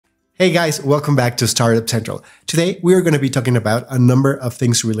Hey guys, welcome back to Startup Central. Today we are going to be talking about a number of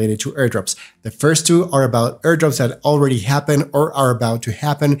things related to airdrops. The first two are about airdrops that already happened or are about to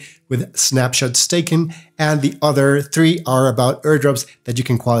happen with snapshot staking, and the other three are about airdrops that you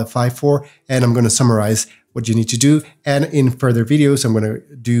can qualify for, and I'm going to summarize what you need to do. And in further videos, I'm going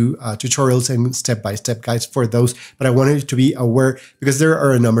to do tutorials and step-by-step guides for those, but I wanted you to be aware because there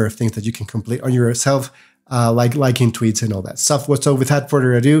are a number of things that you can complete on yourself, like liking tweets and all that stuff. So without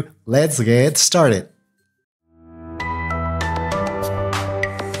further ado, let's get started.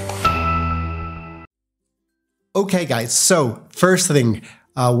 Okay, guys. So first thing,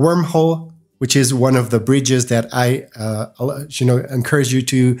 Wormhole, which is one of the bridges that I encourage you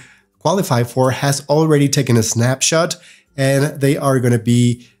to qualify for, has already taken a snapshot, and they are going to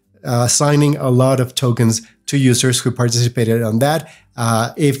be assigning a lot of tokens to users who participated on that.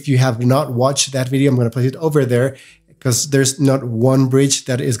 If you have not watched that video, I'm going to place it over there because there's not one bridge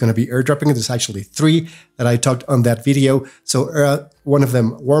that is going to be airdropping. There's actually three that I talked on that video. So one of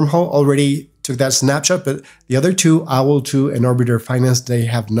them, Wormhole, already took that snapshot, but the other two, L1 and Hypr Finance, they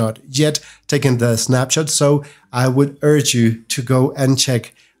have not yet taken the snapshot. So I would urge you to go and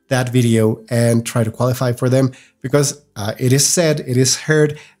check that video and try to qualify for them, because it is said, it is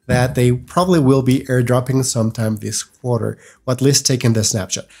heard that they probably will be airdropping sometime this quarter, or at least taking the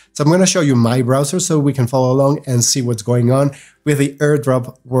snapshot. So I'm going to show you my browser so we can follow along and see what's going on with the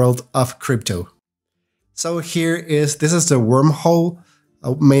airdrop world of crypto. So this is the Wormhole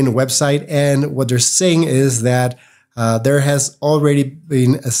main website, and what they're saying is that there has already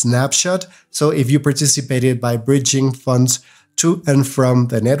been a snapshot. So if you participated by bridging funds to and from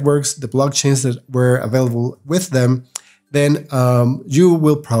the networks, the blockchains that were available with them, then you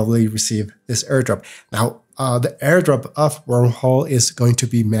will probably receive this airdrop. Now, the airdrop of Wormhole is going to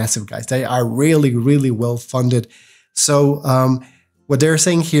be massive, guys. They are really, really well funded. So what they're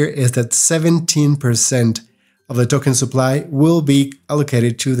saying here is that 17% of the token supply will be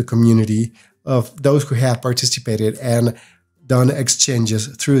allocated to the community of those who have participated and done exchanges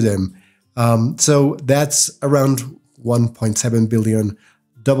through them. So that's around 1.7 billion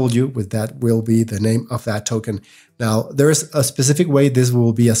W, with that will be the name of that token. Now, there's a specific way this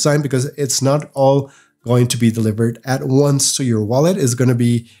will be assigned because it's not all going to be delivered at once to your wallet. It's going to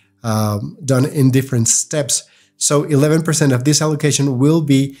be done in different steps. So 11% of this allocation will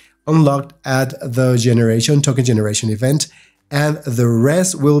be unlocked at the token generation event, and the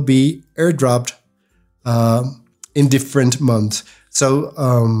rest will be airdropped in different months. So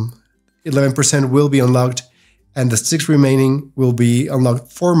 11% will be unlocked, and the 6 remaining will be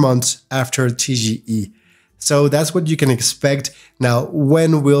unlocked 4 months after TGE. So that's what you can expect. Now,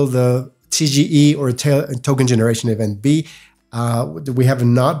 when will the TGE or token generation event be? We have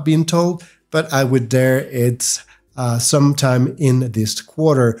not been told, but I would dare it's sometime in this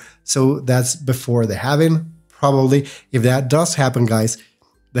quarter. So that's before the halving, probably. If that does happen, guys,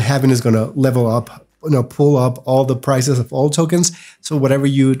 the halving is going to level up, pull up all the prices of all tokens. So whatever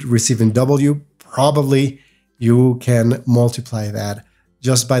you receive in W, probably you can multiply that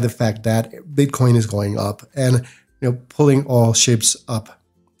just by the fact that Bitcoin is going up and pulling all ships up.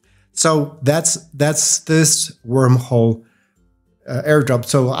 So that's this Wormhole airdrop.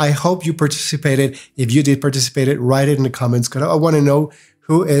 So I hope you participated. If you did participate, write it in the comments, because I want to know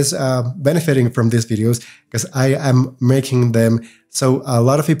who is benefiting from these videos, because I am making them so a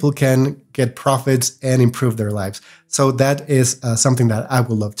lot of people can get profits and improve their lives. So that is something that I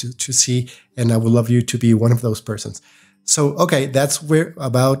would love to see, and I would love you to be one of those persons. So, okay, that's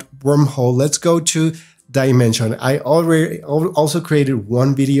about Wormhole. Let's go to Dimension. I already also created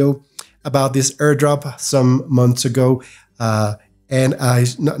one video about this airdrop some months ago, and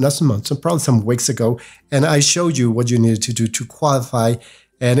not some months, probably some weeks ago, and I showed you what you needed to do to qualify,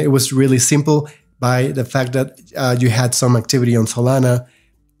 and it was really simple by the fact that you had some activity on Solana,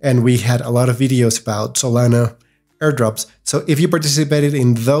 and we had a lot of videos about Solana airdrops. So if you participated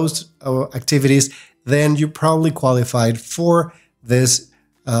in those activities, then you probably qualified for this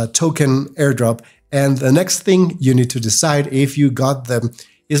token airdrop. And the next thing you need to decide if you got them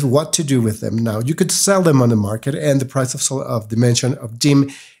is what to do with them. Now, you could sell them on the market, and the price of Dimension of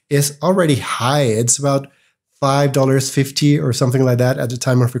DYM is already high. It's about $5.50 or something like that at the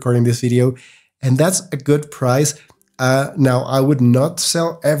time of recording this video. And that's a good price. Now, I would not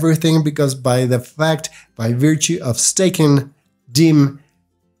sell everything, because by virtue of staking DYM,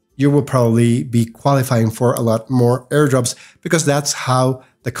 you will probably be qualifying for a lot more airdrops, because that's how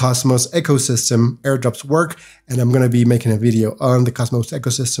the Cosmos ecosystem airdrops work. And I'm going to be making a video on the Cosmos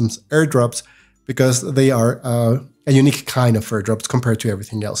ecosystem's airdrops, because they are a unique kind of airdrops compared to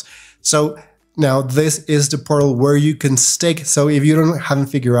everything else. So Now this is the portal where you can stake. So if you haven't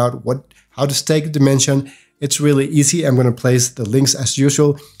figured out how to stake Dimension, it's really easy. I'm going to place the links as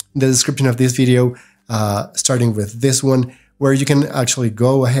usual in the description of this video, starting with this one, where you can actually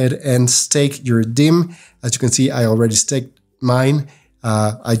go ahead and stake your DYM. As you can see, I already staked mine.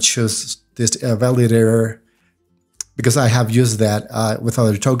 I chose this validator because I have used that with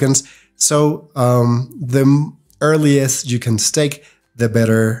other tokens. So the earliest you can stake, the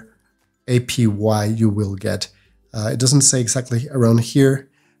better APY you will get. It doesn't say exactly around here.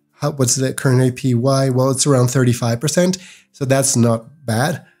 What's the current APY? Well, it's around 35%, so that's not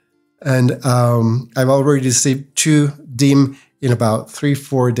bad. And I've already received 2 DYM in about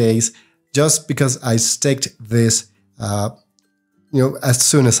 3-4 days, just because I staked this, as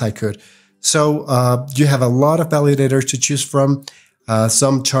soon as I could. So you have a lot of validators to choose from.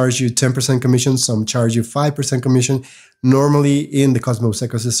 Some charge you 10% commission, some charge you 5% commission. Normally in the Cosmos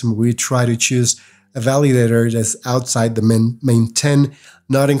ecosystem, we try to choose a validator that's outside the main 10,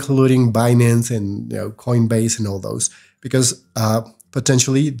 not including Binance and Coinbase and all those, because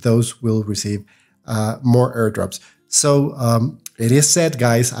potentially those will receive more airdrops. So it is said,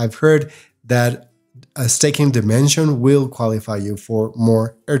 guys, I've heard that staking Dimension will qualify you for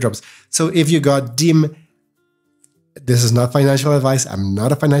more airdrops. So if you got DYM, this is not financial advice. I'm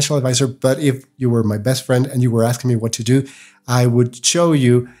not a financial advisor, but if you were my best friend and you were asking me what to do, I would show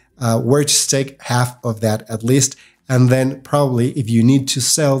you where to stake half of that at least. And then probably if you need to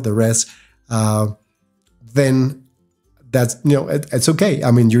sell the rest, then that's, it's okay.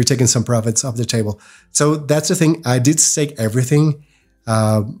 I mean, you're taking some profits off the table. So that's the thing. I did stake everything.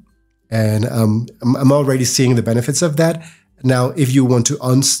 And I'm already seeing the benefits of that. Now, if you want to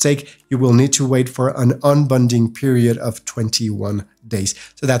unstake, you will need to wait for an unbundling period of 21 days.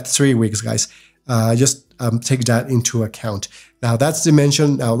 So that's 3 weeks, guys. Just take that into account. Now, that's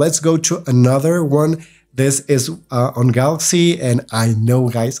Dimension. Now, let's go to another one. This is on Galaxy. And I know,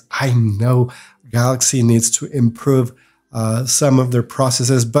 guys, I know Galaxy needs to improve some of their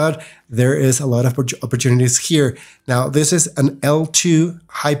processes, but there is a lot of opportunities here. Now, this is an L2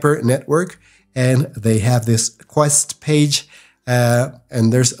 Hypr Network, and they have this quest page,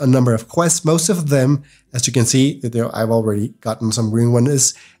 and there's a number of quests. Most of them, as you can see, I've already gotten some green one,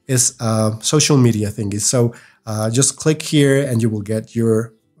 is social media thingies. So just click here and you will get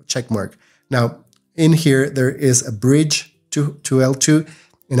your check mark. Now, in here, there is a bridge to L2,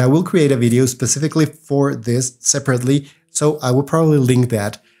 and I will create a video specifically for this separately. So I will probably link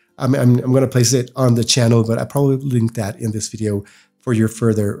that. I'm going to place it on the channel, but I probably link that in this video for your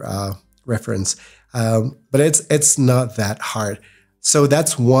further reference. But it's not that hard. So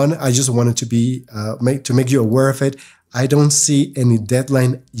that's one. I just wanted to be to make you aware of it. I don't see any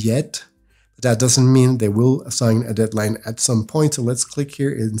deadline yet, but that doesn't mean they will assign a deadline at some point. So let's click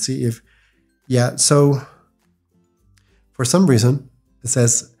here and see if, yeah. So for some reason it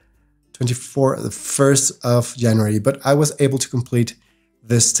says the 1st of January, but I was able to complete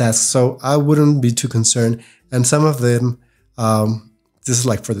this task, so I wouldn't be too concerned. And some of them, this is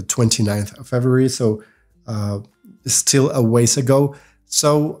like for the 29th of February, so it's still a ways ago.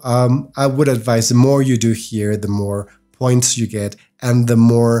 So I would advise the more you do here, the more points you get, and the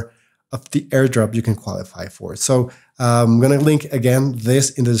more of the airdrop you can qualify for. So I'm going to link again this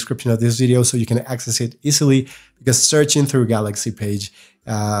in the description of this video so you can access it easily, because searching through Galaxy page,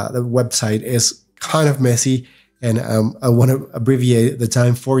 the website is kind of messy, and I want to abbreviate the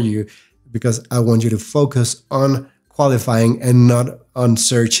time for you because I want you to focus on qualifying and not on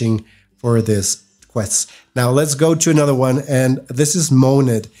searching for this quests. Now let's go to another one, and this is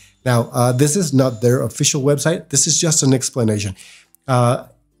Moned. Now this is not their official website. This is just an explanation.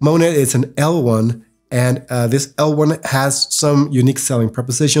 Moned is an L1, and this L1 has some unique selling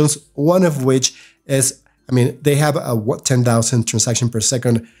propositions, one of which is, they have a 10,000 transaction per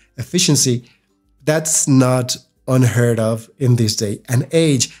second efficiency. That's not unheard of in this day and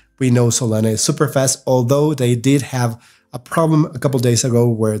age. We know Solana is super fast, although they did have a problem a couple days ago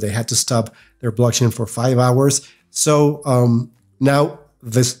where they had to stop their blockchain for 5 hours. So now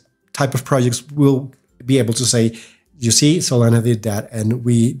this type of projects will be able to say, you see, Solana did that and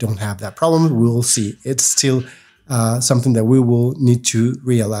we don't have that problem. We'll see. It's still something that we will need to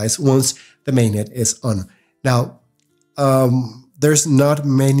realize once the mainnet is on. Now, there's not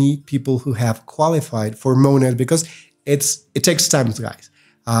many people who have qualified for Moned because it takes time, guys.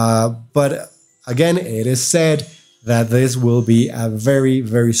 But again, it is said that this will be a very,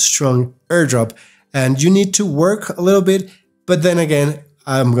 very strong airdrop, and you need to work a little bit. But then again,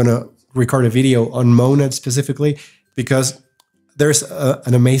 I'm going to record a video on Moned specifically because there's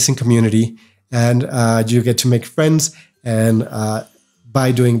an amazing community, and you get to make friends. And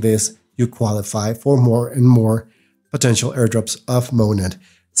by doing this, you qualify for more and more potential airdrops of Monad.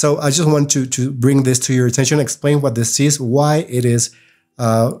 So I just want to bring this to your attention, explain what this is, why it is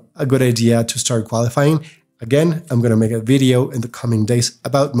a good idea to start qualifying. Again, I'm going to make a video in the coming days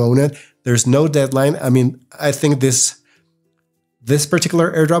about Monad. There's no deadline. I mean, I think this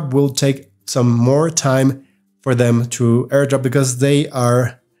particular airdrop will take some more time for them to airdrop because they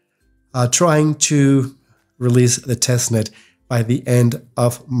are trying to release the testnet by the end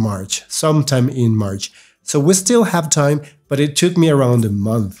of March, sometime in March. So we still have time, but it took me around a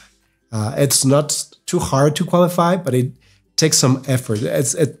month. It's not too hard to qualify, but it takes some effort.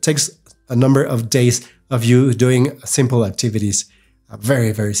 It takes a number of days of you doing simple activities,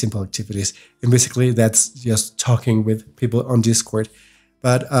 very, very simple activities. And basically that's just talking with people on Discord.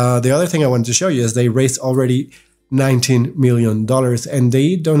 But the other thing I wanted to show you is they raised already $19 million and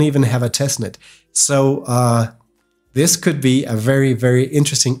they don't even have a testnet. So this could be a very, very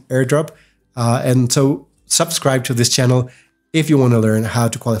interesting airdrop. And so subscribe to this channel if you want to learn how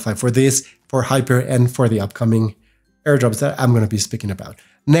to qualify for this, for Hypr, and for the upcoming airdrops that I'm going to be speaking about.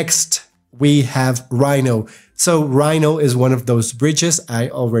 Next, we have Rhino. So Rhino is one of those bridges I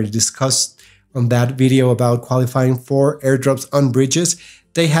already discussed on that video about qualifying for airdrops on bridges.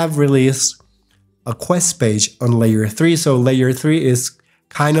 They have released a quest page on layer 3. So layer 3 is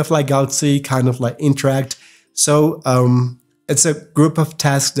kind of like Galaxy, kind of like Interact. So it's a group of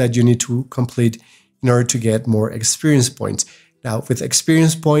tasks that you need to complete in order to get more experience points. Now, with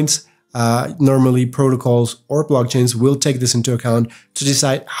experience points, normally protocols or blockchains will take this into account to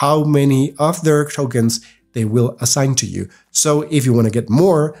decide how many of their tokens they will assign to you. So if you want to get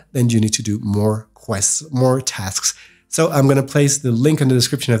more, then you need to do more quests, more tasks. So I'm going to place the link in the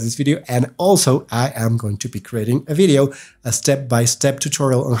description of this video. And also I am going to be creating a video, a step-by-step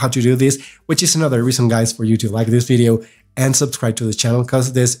tutorial on how to do this, which is another reason, guys, for you to like this video and subscribe to the channel,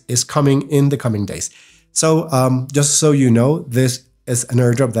 because this is coming in the coming days. So just so you know, this is an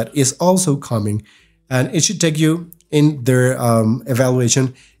airdrop that is also coming, and it should take you in their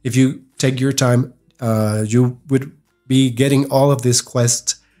evaluation. If you take your time, you would be getting all of these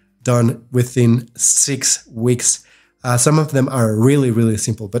quests done within 6 weeks. Some of them are really, really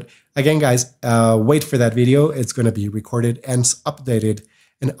simple. But again, guys, wait for that video. It's going to be recorded and updated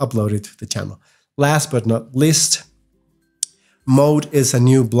and uploaded to the channel. Last but not least, Mode is a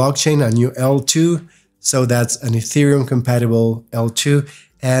new blockchain, a new L2. So that's an Ethereum compatible L2.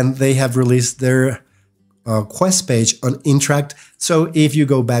 And they have released their quest page on Interact. So if you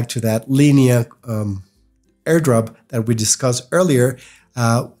go back to that linear airdrop that we discussed earlier,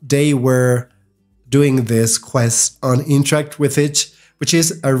 they were doing this quest on Interact with it, which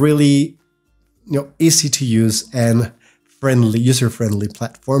is a really easy to use and friendly, user-friendly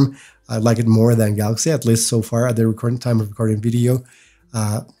platform. I like it more than Galaxy, at least so far at the recording time of recording video.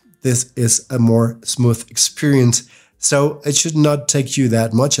 This is a more smooth experience. So it should not take you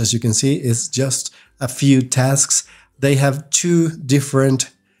that much. As you can see, it's just a few tasks. They have 2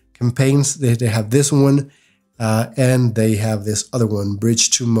 different campaigns. They have this one and they have this other one, Bridge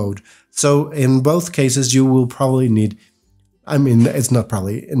to Mode. So in both cases, you will probably need, I mean, it's not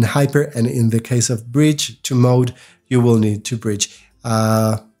probably, in Hypr and in the case of Bridge to Mode, you will need to bridge.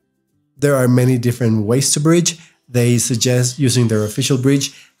 There are many different ways to bridge. They suggest using their official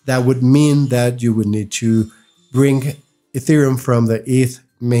bridge. That would mean that you would need to bring Ethereum from the ETH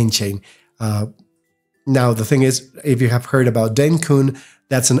main chain. Now, the thing is, if you have heard about Denkun,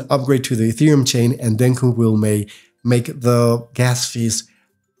 that's an upgrade to the Ethereum chain, and Denkun will make the gas fees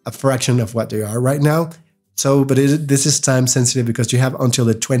a fraction of what they are right now. So, but this is time sensitive because you have until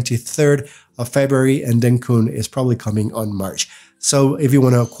the 23rd of February, and Denkun is probably coming on March. So if you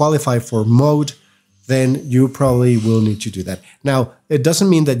want to qualify for Mode, then you probably will need to do that. Now, it doesn't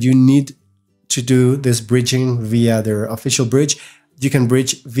mean that you need to do this bridging via their official bridge. You can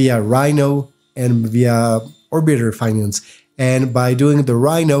bridge via Rhino and via Hypr Finance. And by doing the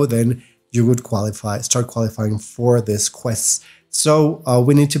Rhino, then you would start qualifying for this quest. So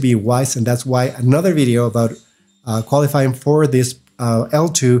we need to be wise, and that's why another video about qualifying for this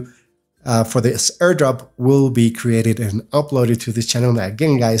L2 for this airdrop will be created and uploaded to this channel. Now,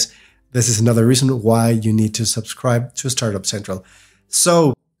 again, guys, this is another reason why you need to subscribe to Startup Central.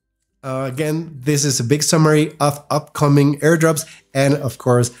 So again, this is a big summary of upcoming airdrops and, of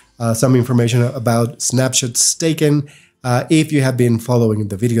course, some information about snapshots taken. If you have been following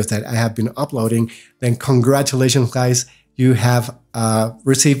the videos that I have been uploading, then congratulations, guys. You have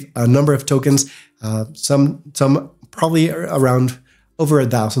received a number of tokens, some probably around over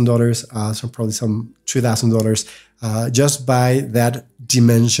 $1,000, so probably some $2,000 just by that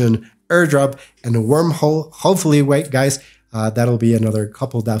Dimension airdrop and a Wormhole. Hopefully, wait, guys, that'll be another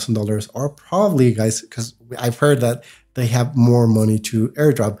couple $1,000, or probably, guys, because I've heard that they have more money to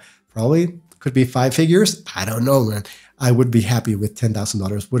airdrop. Probably could be 5 figures. I don't know, man. I would be happy with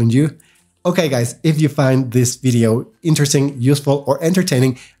 $10,000, wouldn't you? Okay, guys, if you find this video interesting, useful, or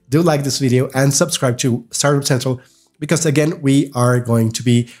entertaining, do like this video and subscribe to Startup Central, because again, we are going to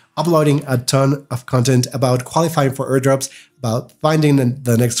be uploading a ton of content about qualifying for airdrops, about finding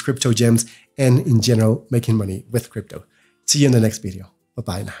the next crypto gems, and in general, making money with crypto. See you in the next video.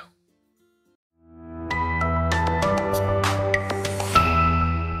 Bye-bye now.